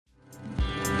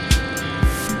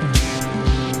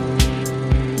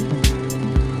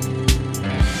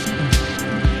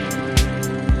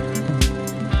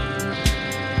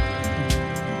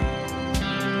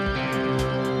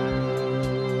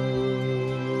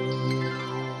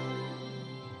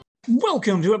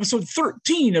Welcome to episode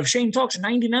 13 of Shane Talks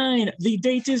 99. The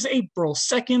date is April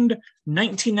 2nd,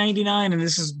 1999, and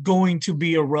this is going to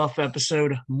be a rough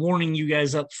episode. I'm warning you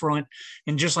guys up front.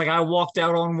 And just like I walked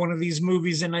out on one of these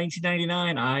movies in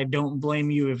 1999, I don't blame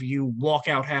you if you walk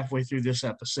out halfway through this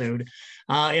episode.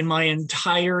 In my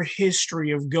entire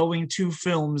history of going to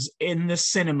films in the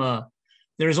cinema,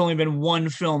 there's only been one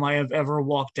film I have ever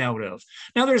walked out of.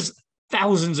 Now, there's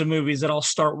thousands of movies that I'll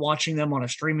start watching them on a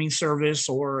streaming service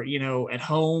or, at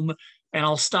home, and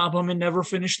I'll stop them and never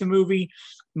finish the movie.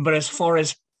 But as far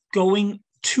as going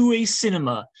to a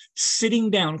cinema, sitting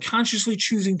down, consciously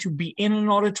choosing to be in an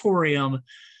auditorium,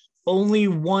 only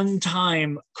one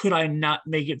time could I not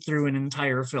make it through an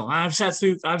entire film. I've sat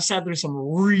through some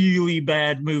really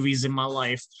bad movies in my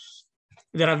life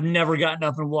that I've never gotten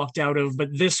up and walked out of, but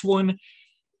this one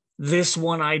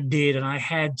I did, and I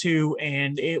had to,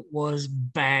 and it was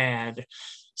bad.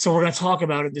 So we're going to talk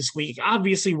about it this week.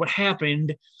 Obviously, what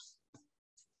happened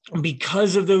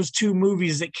because of those two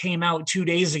movies that came out 2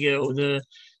 days ago,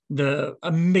 the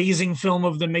amazing film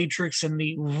of The Matrix and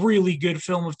the really good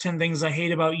film of 10 Things I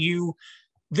Hate About You,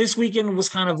 this weekend was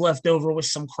kind of left over with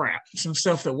some crap, some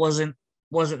stuff that wasn't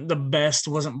the best,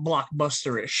 wasn't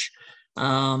blockbuster-ish.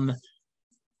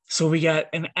 So we got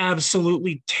an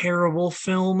absolutely terrible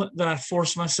film that I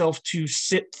forced myself to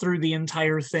sit through the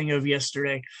entire thing of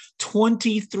yesterday.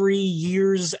 23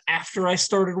 years after I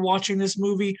started watching this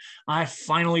movie, I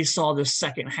finally saw the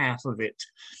second half of it.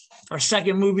 Our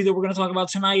second movie that we're going to talk about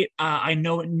tonight, I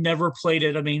know it never played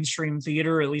at a mainstream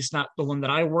theater, at least not the one that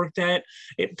I worked at.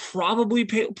 It probably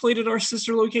played at our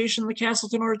sister location, the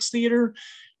Castleton Arts Theater.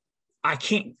 I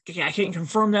can't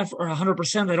confirm that for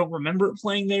 100%. I don't remember it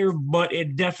playing there, but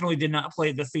it definitely did not play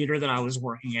at the theater that I was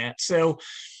working at. So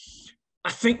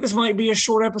I think this might be a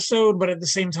short episode, but at the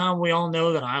same time, we all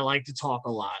know that I like to talk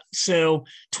a lot. So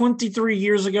 23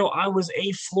 years ago, I was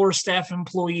a floor staff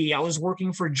employee. I was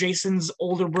working for Jason's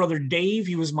older brother, Dave.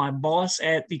 He was my boss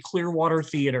at the Clearwater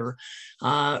Theater.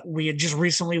 We had just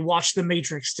recently watched The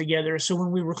Matrix together. So when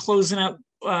we were closing out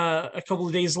a couple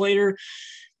of days later,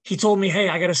 he told me, hey,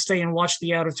 I got to stay and watch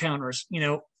the out-of-towners.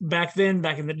 Back then,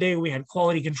 back in the day, we had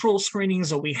quality control screenings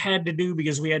that we had to do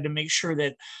because we had to make sure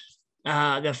that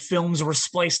the films were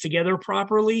spliced together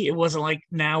properly. It wasn't like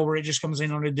now where it just comes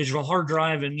in on a digital hard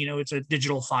drive and, it's a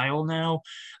digital file now.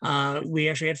 We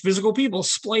actually had physical people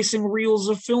splicing reels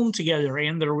of film together,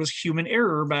 and there was human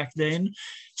error back then.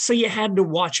 So you had to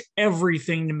watch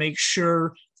everything to make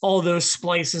sure all those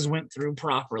splices went through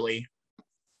properly.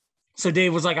 So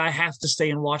Dave was like, I have to stay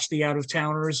and watch the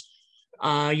out-of-towners.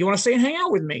 You want to stay and hang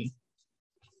out with me?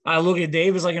 I look at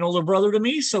Dave as like an older brother to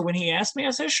me. So when he asked me,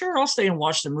 I said, sure, I'll stay and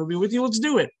watch the movie with you. Let's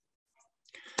do it.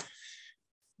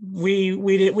 We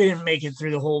didn't make it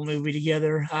through the whole movie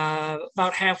together.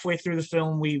 About halfway through the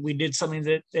film, we did something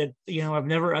that I've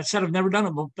never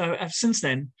done it since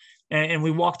then. And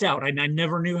we walked out. I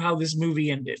never knew how this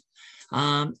movie ended.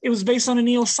 It was based on a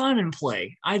Neil Simon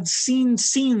play. I'd seen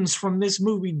scenes from this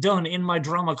movie done in my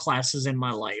drama classes in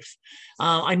my life.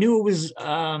 I knew it was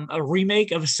a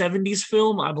remake of a 70s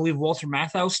film. I believe Walter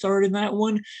Matthau starred in that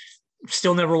one.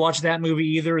 Still never watched that movie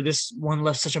either. This one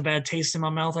left such a bad taste in my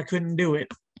mouth, I couldn't do it.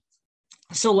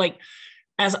 So,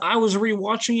 as I was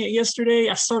rewatching it yesterday,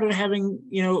 I started having,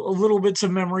 a little bits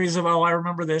of memories of, I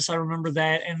remember this, I remember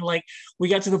that. And we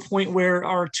got to the point where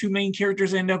our two main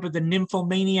characters end up at the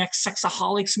nymphomaniac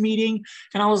sexaholics meeting.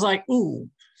 And I was like, ooh,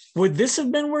 would this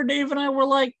have been where Dave and I were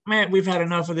like, man, we've had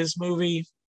enough of this movie?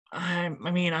 I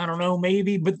mean, I don't know,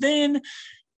 maybe. But then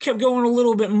kept going a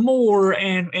little bit more,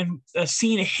 and a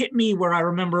scene hit me where I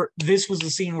remember this was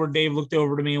the scene where Dave looked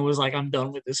over to me and was like, I'm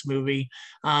done with this movie.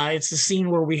 It's the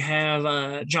scene where we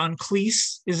have John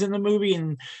Cleese is in the movie,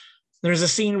 and there's a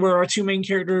scene where our two main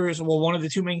characters, one of the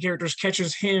two main characters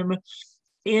catches him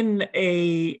in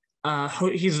he's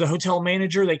the hotel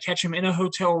manager. They catch him in a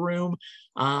hotel room,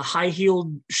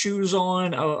 high-heeled shoes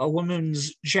on, a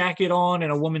woman's jacket on,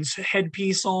 and a woman's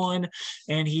headpiece on,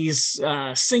 and he's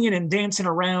singing and dancing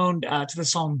around to the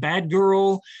song Bad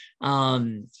Girl.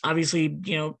 Obviously,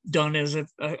 done as a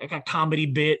comedy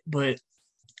bit, but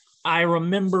I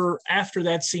remember after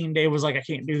that scene, Dave was like, I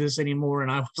can't do this anymore, and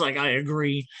I was like, I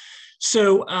agree.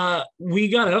 So we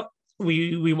got up.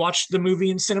 We watched the movie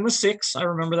in Cinema 6. I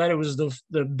remember that. It was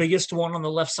the biggest one on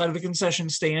the left side of the concession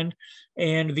stand,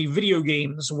 and the video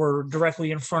games were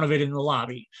directly in front of it in the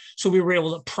lobby. So we were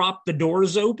able to prop the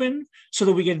doors open so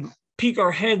that we could peek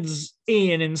our heads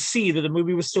in and see that the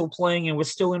movie was still playing and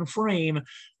was still in frame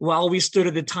while we stood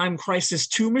at the Time Crisis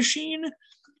 2 machine,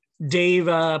 Dave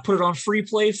put it on free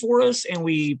play for us, and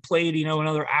we played,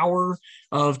 another hour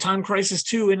of Time Crisis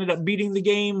 2, ended up beating the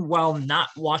game while not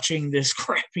watching this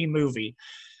crappy movie.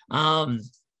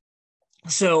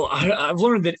 So I've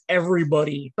learned that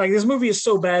everybody, like, this movie is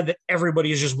so bad that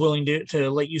everybody is just willing to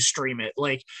let you stream it.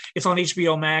 Like, it's on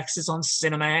HBO Max, it's on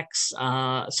Cinemax,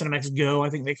 Cinemax Go, I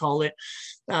think they call it.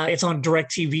 It's on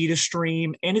DirecTV to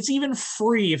stream, and it's even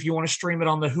free if you want to stream it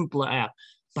on the Hoopla app.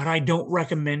 But I don't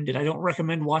recommend it. I don't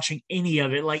recommend watching any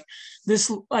of it. Like this,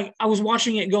 like I was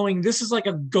watching it going, this is like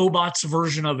a GoBots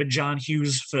version of a John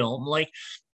Hughes film. Like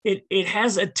it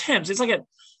has attempts. It's like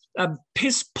a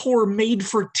piss poor made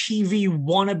for TV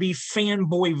wannabe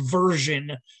fanboy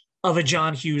version of a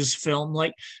John Hughes film.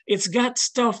 Like it's got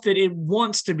stuff that it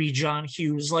wants to be John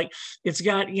Hughes. Like it's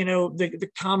got, the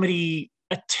comedy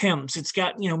attempts. It's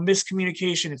got,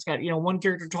 miscommunication. It's got, one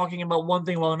character talking about one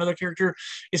thing while another character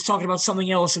is talking about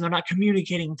something else and they're not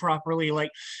communicating properly.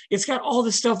 Like it's got all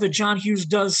the stuff that John Hughes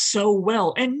does so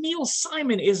well. And Neil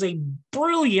Simon is a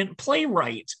brilliant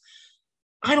playwright.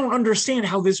 I don't understand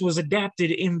how this was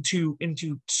adapted into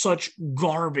such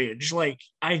garbage. Like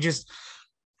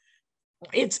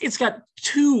it's got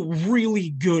two really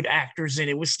good actors in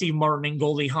it with Steve Martin and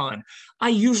Goldie Hawn. I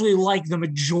usually like the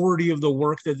majority of the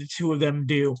work that the two of them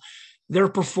do. Their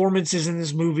performances in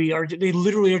this movie they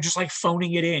literally are just like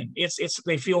phoning it in.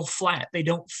 They feel flat. They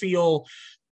don't feel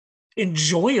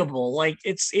enjoyable. Like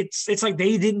it's like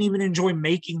they didn't even enjoy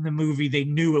making the movie. They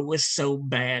knew it was so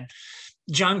bad.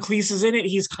 John Cleese is in it.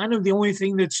 He's kind of the only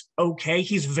thing that's okay.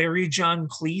 He's very John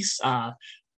Cleese.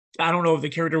 I don't know if the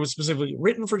character was specifically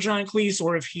written for John Cleese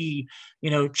or if he,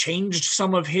 changed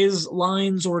some of his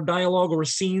lines or dialogue or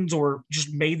scenes or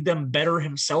just made them better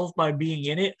himself by being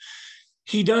in it.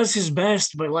 He does his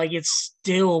best, but like it's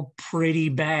still pretty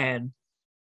bad.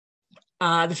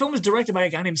 The film is directed by a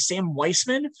guy named Sam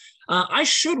Weisman. I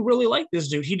should really like this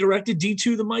dude. He directed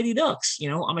D2 The Mighty Ducks.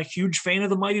 I'm a huge fan of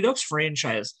the Mighty Ducks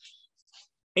franchise.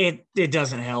 It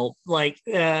doesn't help. Like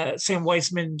Sam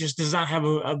Weisman just does not have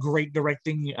a great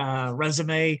directing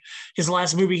resume. His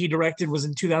last movie he directed was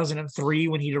in 2003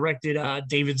 when he directed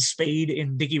David Spade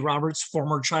in Dickie Roberts'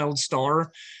 former child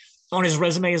star. On his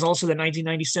resume is also the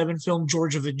 1997 film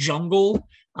George of the Jungle.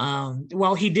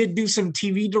 While he did do some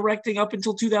TV directing up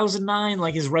until 2009,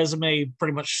 like his resume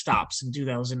pretty much stops in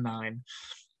 2009.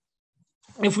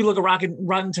 If we look at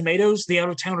Rotten Tomatoes, The Out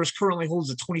of Towners currently holds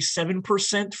a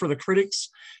 27% for the critics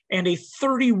and a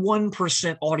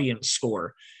 31% audience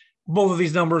score. Both of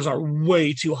these numbers are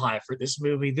way too high for this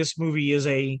movie. This movie is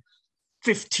a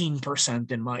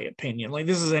 15% in my opinion. Like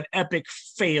this is an epic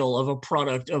fail of a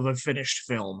product of a finished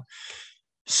film.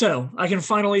 So I can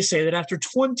finally say that after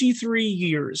 23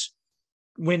 years,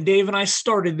 when Dave and I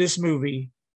started this movie,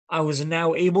 I was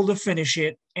now able to finish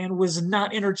it and was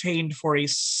not entertained for a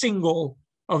single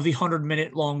of the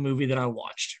 100-minute long movie that I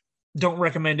watched. Don't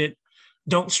recommend it.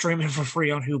 Don't stream it for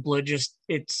free on Hoopla. Just,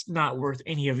 it's not worth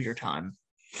any of your time.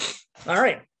 All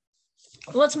right.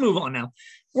 Let's move on now.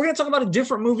 We're going to talk about a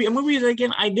different movie, a movie that,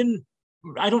 again, I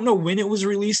don't know when it was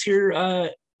released here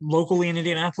locally in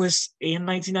Indianapolis in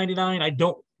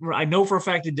 1999. I know for a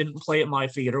fact it didn't play at my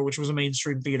theater, which was a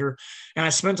mainstream theater. And I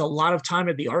spent a lot of time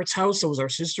at the Arts House. That was our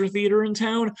sister theater in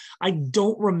town. I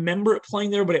don't remember it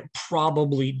playing there, but it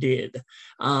probably did.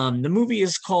 The movie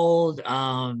is called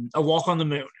A Walk on the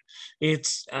Moon.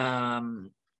 It's, I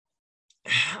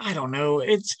don't know.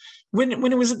 It's when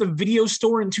it was at the video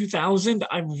store in 2000,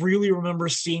 I really remember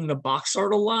seeing the box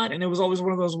art a lot. And it was always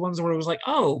one of those ones where it was like,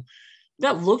 oh,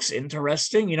 that looks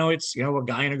interesting. It's, a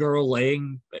guy and a girl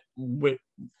laying with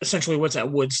essentially what's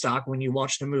at Woodstock when you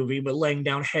watch the movie, but laying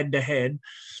down head to head.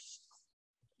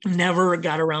 Never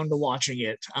got around to watching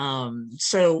it.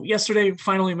 So yesterday,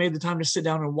 finally made the time to sit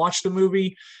down and watch the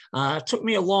movie. It took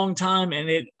me a long time, and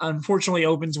it unfortunately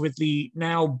opens with the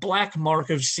now black mark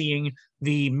of seeing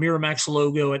the Miramax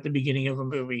logo at the beginning of a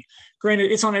movie.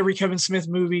 Granted, it's on every Kevin Smith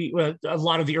movie, a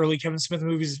lot of the early Kevin Smith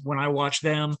movies when I watch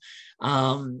them.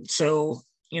 So,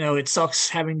 it sucks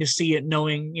having to see it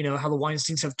knowing, how the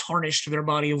Weinsteins have tarnished their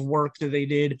body of work that they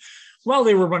did while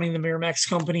they were running the Miramax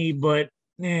company. But,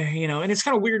 and it's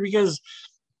kind of weird because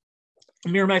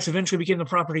Miramax eventually became the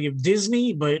property of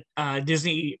Disney, but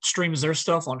Disney streams their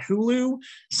stuff on Hulu.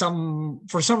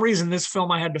 For some reason, this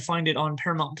film I had to find it on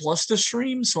Paramount Plus to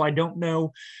stream, so I don't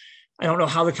know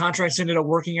how the contracts ended up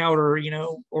working out,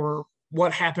 or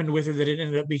what happened with it that it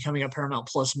ended up becoming a Paramount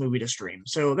Plus movie to stream.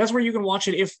 So that's where you can watch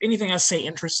it if anything I say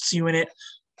interests you in it.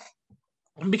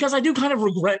 Because I do kind of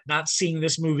regret not seeing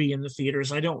this movie in the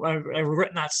theaters. I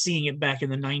regret not seeing it back in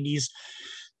the 90s.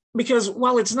 Because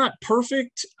while it's not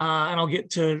perfect, and I'll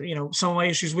get to, some of my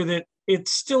issues with it,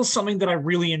 it's still something that I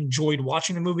really enjoyed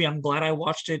watching the movie. I'm glad I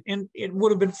watched it, and it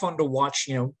would have been fun to watch,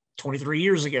 23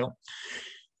 years ago.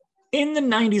 In the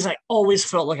 90s, I always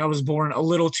felt like I was born a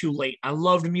little too late. I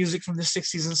loved music from the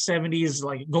 60s and 70s.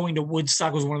 Like going to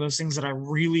Woodstock was one of those things that I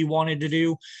really wanted to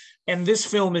do. And this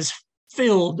film is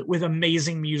filled with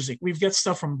amazing music. We've got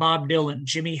stuff from Bob Dylan,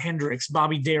 Jimi Hendrix,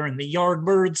 Bobby Darin, the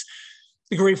Yardbirds,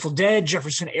 the Grateful Dead,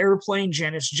 Jefferson Airplane,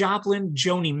 Janis Joplin,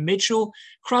 Joni Mitchell,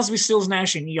 Crosby, Stills,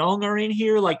 Nash and Young are in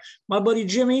here. Like my buddy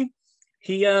Jimmy,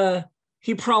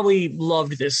 he probably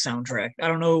loved this soundtrack. I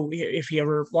don't know if he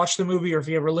ever watched the movie or if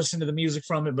he ever listened to the music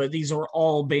from it, but these are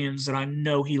all bands that I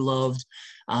know he loved.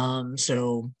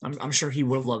 So I'm sure he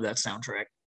would have loved that soundtrack.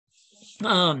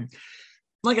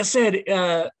 Like I said,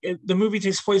 the movie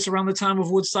takes place around the time of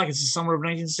Woodstock. It's the summer of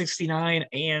 1969.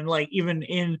 And like even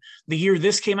in the year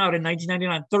this came out in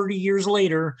 1999, 30 years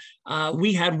later,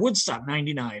 we had Woodstock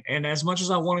 99. And as much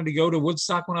as I wanted to go to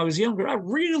Woodstock when I was younger, I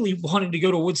really wanted to go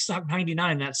to Woodstock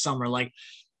 99 that summer. Like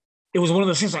it was one of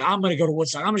those things like, I'm going to go to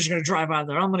Woodstock. I'm just going to drive out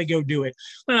there. I'm going to go do it.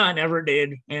 Well, I never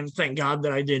did. And thank God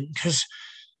that I didn't, because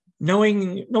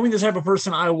knowing the type of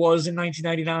person I was in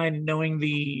 1999 and knowing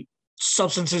the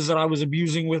substances that I was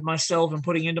abusing with myself and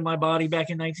putting into my body back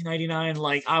in 1999,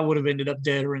 like I would have ended up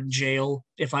dead or in jail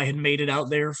if I had made it out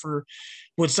there for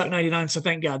Woodstock 99. So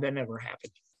thank God that never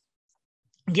happened.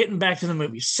 Getting back to the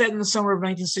movie, set in the summer of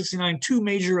 1969, two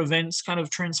major events kind of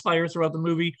transpire throughout the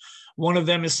movie. One of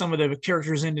them is some of the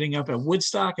characters ending up at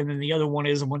Woodstock, and then the other one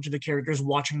is a bunch of the characters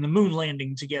watching the moon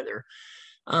landing together.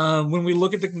 When we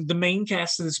look at the main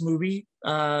cast of this movie,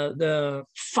 the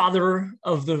father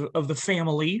of the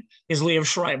family is Liev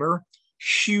Schreiber,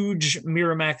 huge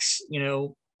Miramax,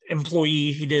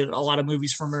 employee. He did a lot of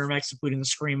movies for Miramax, including the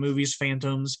Scream movies,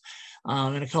 Phantoms,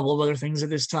 and a couple of other things at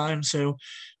this time. So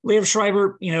Liev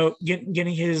Schreiber,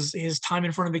 getting his time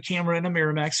in front of the camera in a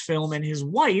Miramax film, and his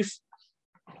wife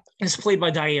is played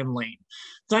by Diane Lane.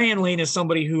 Diane Lane is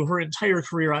somebody who her entire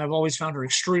career, I've always found her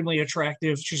extremely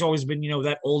attractive. She's always been,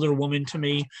 that older woman to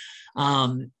me.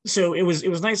 So it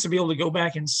was nice to be able to go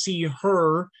back and see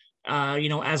her,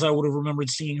 as I would have remembered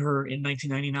seeing her in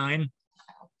 1999.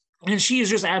 And she is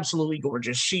just absolutely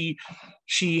gorgeous.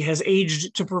 She has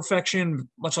aged to perfection,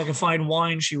 much like a fine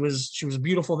wine. She was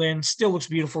beautiful then, still looks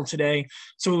beautiful today.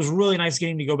 So it was really nice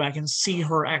getting to go back and see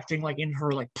her acting like in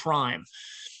her like prime.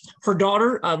 Her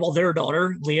daughter, their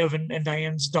daughter, Liev and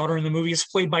Diane's daughter in the movie, is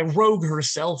played by Rogue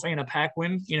herself, Anna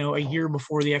Paquin, a year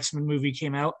before the X-Men movie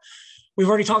came out. We've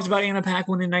already talked about Anna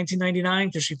Paquin in 1999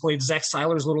 because she played Zack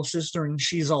Seiler's little sister and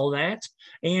She's All That.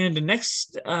 And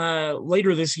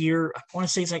later this year, I want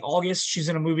to say it's like August, she's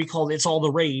in a movie called It's All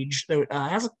the Rage that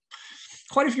has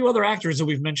quite a few other actors that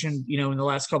we've mentioned, in the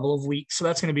last couple of weeks. So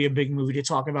that's going to be a big movie to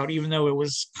talk about, even though it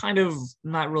was kind of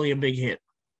not really a big hit.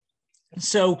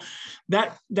 So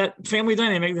that family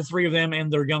dynamic, the three of them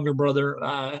and their younger brother,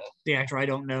 the actor I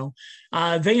don't know,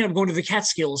 they end up going to the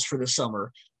Catskills for the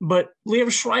summer. But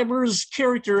Liev Schreiber's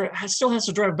character still has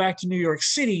to drive back to New York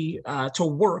City to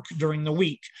work during the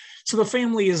week. So the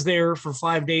family is there for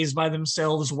 5 days by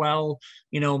themselves while,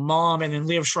 mom and then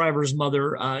Liev Schreiber's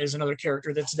mother is another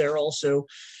character that's there also.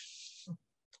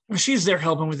 She's there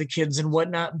helping with the kids and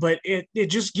whatnot, but it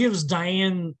just gives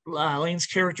Diane Lane's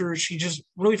character, she just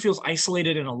really feels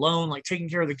isolated and alone, like taking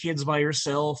care of the kids by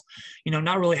herself,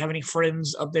 not really have any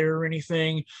friends up there or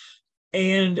anything.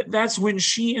 And that's when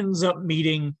she ends up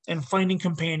meeting and finding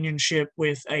companionship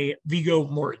with a Viggo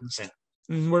Mortensen.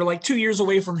 And we're like 2 years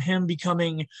away from him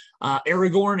becoming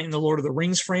Aragorn in the Lord of the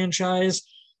Rings franchise.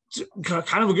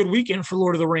 Kind of a good weekend for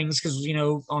Lord of the Rings because,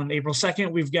 on April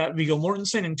 2nd, we've got Viggo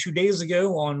Mortensen, and 2 days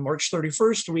ago on March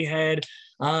 31st, we had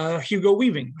Hugo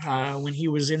Weaving when he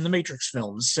was in the Matrix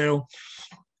films. So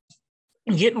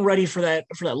getting ready for that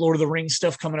Lord of the Rings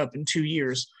stuff coming up in 2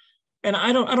 years. And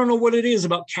I don't know what it is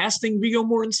about casting Viggo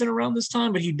Mortensen around this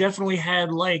time, but he definitely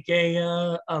had like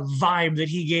a vibe that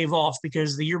he gave off,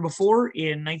 because the year before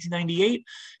in 1998,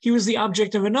 he was the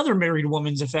object of another married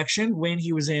woman's affection when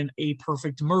he was in A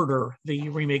Perfect Murder, the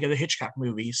remake of the Hitchcock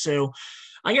movie. So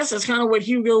I guess that's kind of what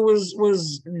Hugo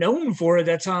was known for at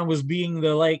that time, was being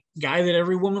the like guy that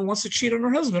every woman wants to cheat on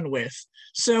her husband with.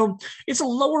 So it's a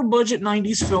lower budget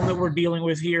 90s film that we're dealing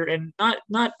with here, and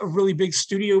not a really big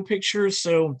studio picture.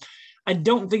 So I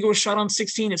don't think it was shot on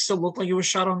 16. It still looked like it was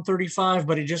shot on 35,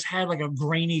 but it just had like a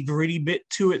grainy, gritty bit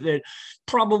to it that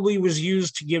probably was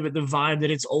used to give it the vibe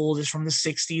that it's old, it's from the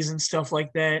 60s and stuff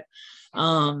like that.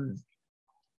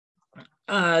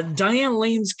 Diane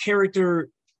Lane's character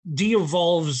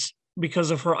de-evolves because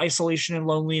of her isolation and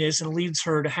loneliness, and leads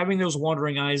her to having those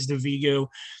wandering eyes to Viggo.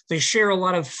 They share a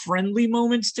lot of friendly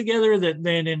moments together that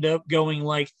then end up going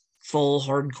like full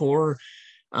hardcore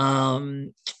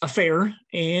affair,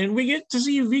 and we get to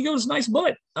see Vigo's nice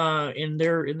butt in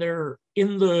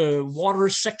the water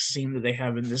sex scene that they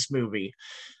have in this movie.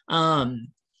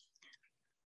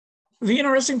 The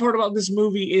interesting part about this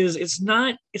movie is it's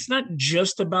not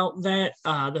just about that.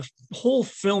 The whole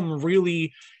film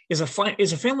really is a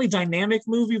family dynamic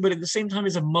movie, but at the same time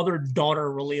is a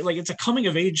mother-daughter really, like, it's a coming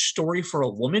of age story for a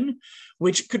woman,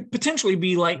 which could potentially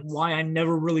be like why I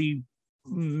never really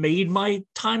made my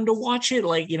time to watch it.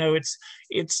 Like,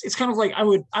 it's kind of like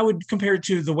I would compare it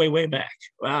to The Way Back,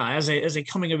 as a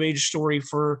coming of age story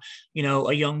for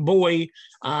a young boy.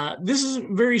 This is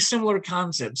very similar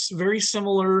concepts, very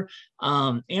similar.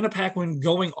 Anna Paquin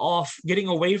getting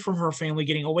away from her family,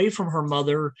 getting away from her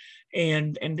mother,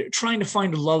 and trying to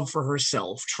find love for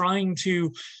herself, trying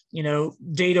to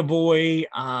date a boy,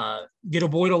 get a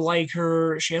boy to like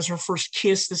her. She has her first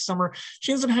kiss this summer.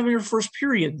 She ends up having her first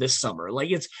period this summer. Like,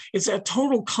 it's a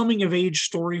total coming of age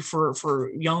story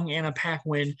for young Anna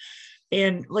Paquin.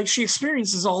 And like, she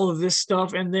experiences all of this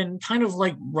stuff and then kind of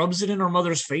like rubs it in her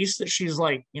mother's face that she's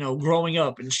like, growing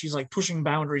up, and she's like pushing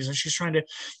boundaries, and she's trying to,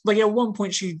 like, at one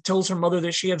point she tells her mother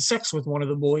that she had sex with one of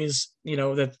the boys,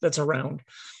 that's around.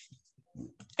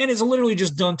 And it's literally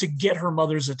just done to get her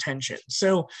mother's attention.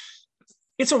 So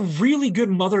it's a really good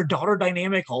mother-daughter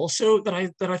dynamic also that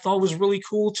I thought was really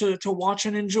cool to watch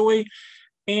and enjoy.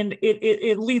 And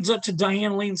it leads up to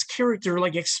Diane Lane's character,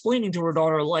 like, explaining to her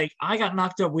daughter, like, I got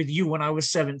knocked up with you when I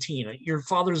was 17. Your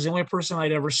father's the only person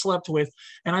I'd ever slept with.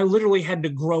 And I literally had to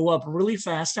grow up really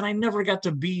fast. And I never got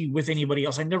to be with anybody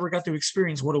else. I never got to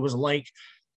experience what it was like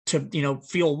to,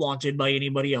 feel wanted by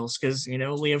anybody else. Because,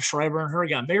 Liev Schreiber and her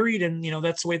got married, and,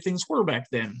 that's the way things were back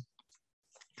then.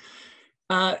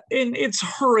 And it's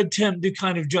her attempt to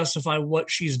kind of justify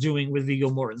what she's doing with Viggo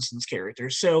Mortensen's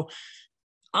character. So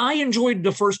I enjoyed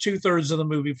the first 2/3 of the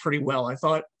movie pretty well. I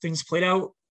thought things played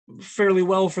out fairly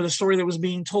well for the story that was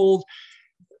being told.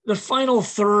 The final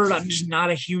third, I'm just not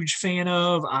a huge fan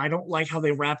of. I don't like how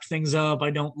they wrapped things up.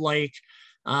 I don't like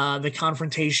the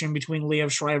confrontation between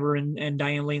Liev Schreiber and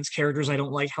Diane Lane's characters. I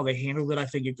don't like how they handled it. I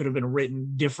think it could have been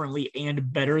written differently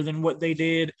and better than what they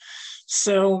did.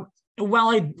 So while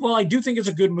I do think it's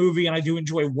a good movie and I do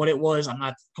enjoy what it was, I'm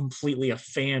not completely a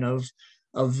fan of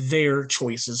their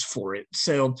choices for it.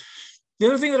 So the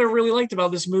other thing that I really liked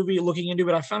about this movie, looking into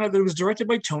it, I found out that it was directed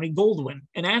by Tony Goldwyn,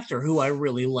 an actor who I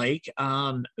really like,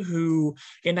 who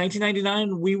in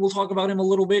 1999, we will talk about him a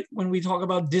little bit when we talk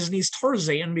about Disney's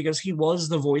Tarzan, because he was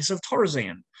the voice of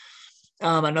Tarzan.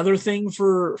 Another thing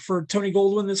for Tony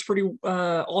Goldwyn that's pretty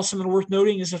awesome and worth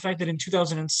noting is the fact that in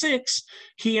 2006,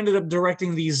 he ended up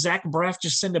directing the Zach Braff,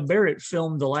 Jacinda Barrett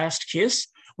film, The Last Kiss,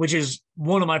 which is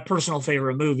one of my personal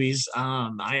favorite movies.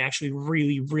 I actually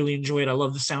really, really enjoy it. I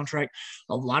love the soundtrack.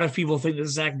 A lot of people think that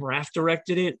Zach Braff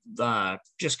directed it,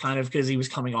 just kind of because he was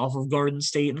coming off of Garden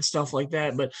State and stuff like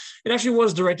that. But it actually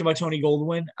was directed by Tony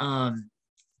Goldwyn.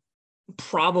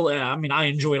 Probably, I mean, I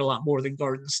enjoy it a lot more than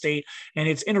Garden State, and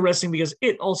it's interesting because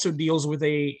it also deals with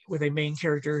a main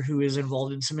character who is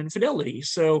involved in some infidelity.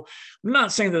 So I'm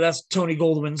not saying that that's Tony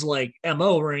Goldwyn's like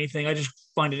MO or anything. I just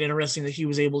find it interesting that he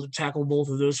was able to tackle both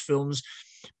of those films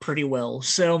pretty well.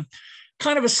 So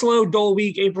kind of a slow, dull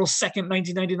week, April 2nd,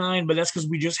 1999, but that's because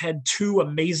we just had two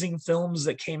amazing films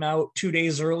that came out 2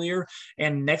 days earlier.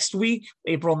 And next week,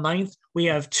 April 9th, we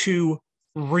have two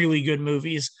really good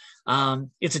movies.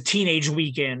 It's a teenage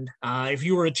weekend. If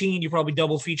you were a teen, you probably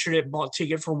double featured it, bought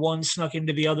ticket for one, snuck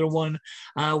into the other one.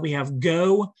 We have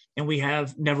Go and we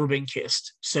have Never Been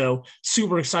Kissed. So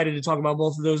super excited to talk about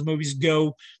both of those movies.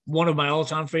 Go, one of my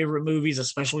all-time favorite movies,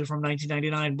 especially from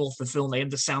 1999. Both the film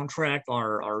and the soundtrack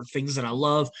are things that I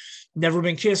love. Never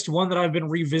Been Kissed, one that I've been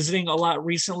revisiting a lot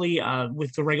recently,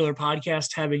 with the regular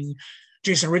podcast having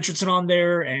Jason Richardson on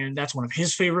there, and that's one of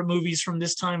his favorite movies from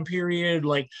this time period.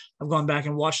 Like, I've gone back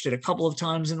and watched it a couple of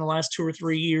times in the last 2 or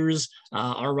 3 years,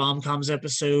 our rom-coms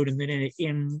episode, and then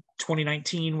in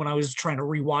 2019 when I was trying to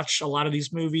rewatch a lot of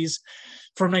these movies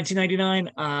from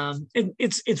 1999.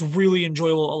 It's really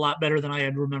enjoyable, a lot better than I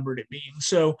had remembered it being.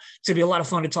 So it's gonna be a lot of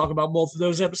fun to talk about both of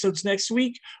those episodes next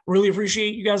week. Really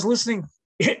appreciate you guys listening.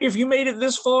 If you made it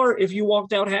this far, if you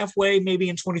walked out halfway, maybe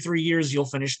in 23 years you'll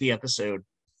finish the episode.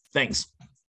 Thanks.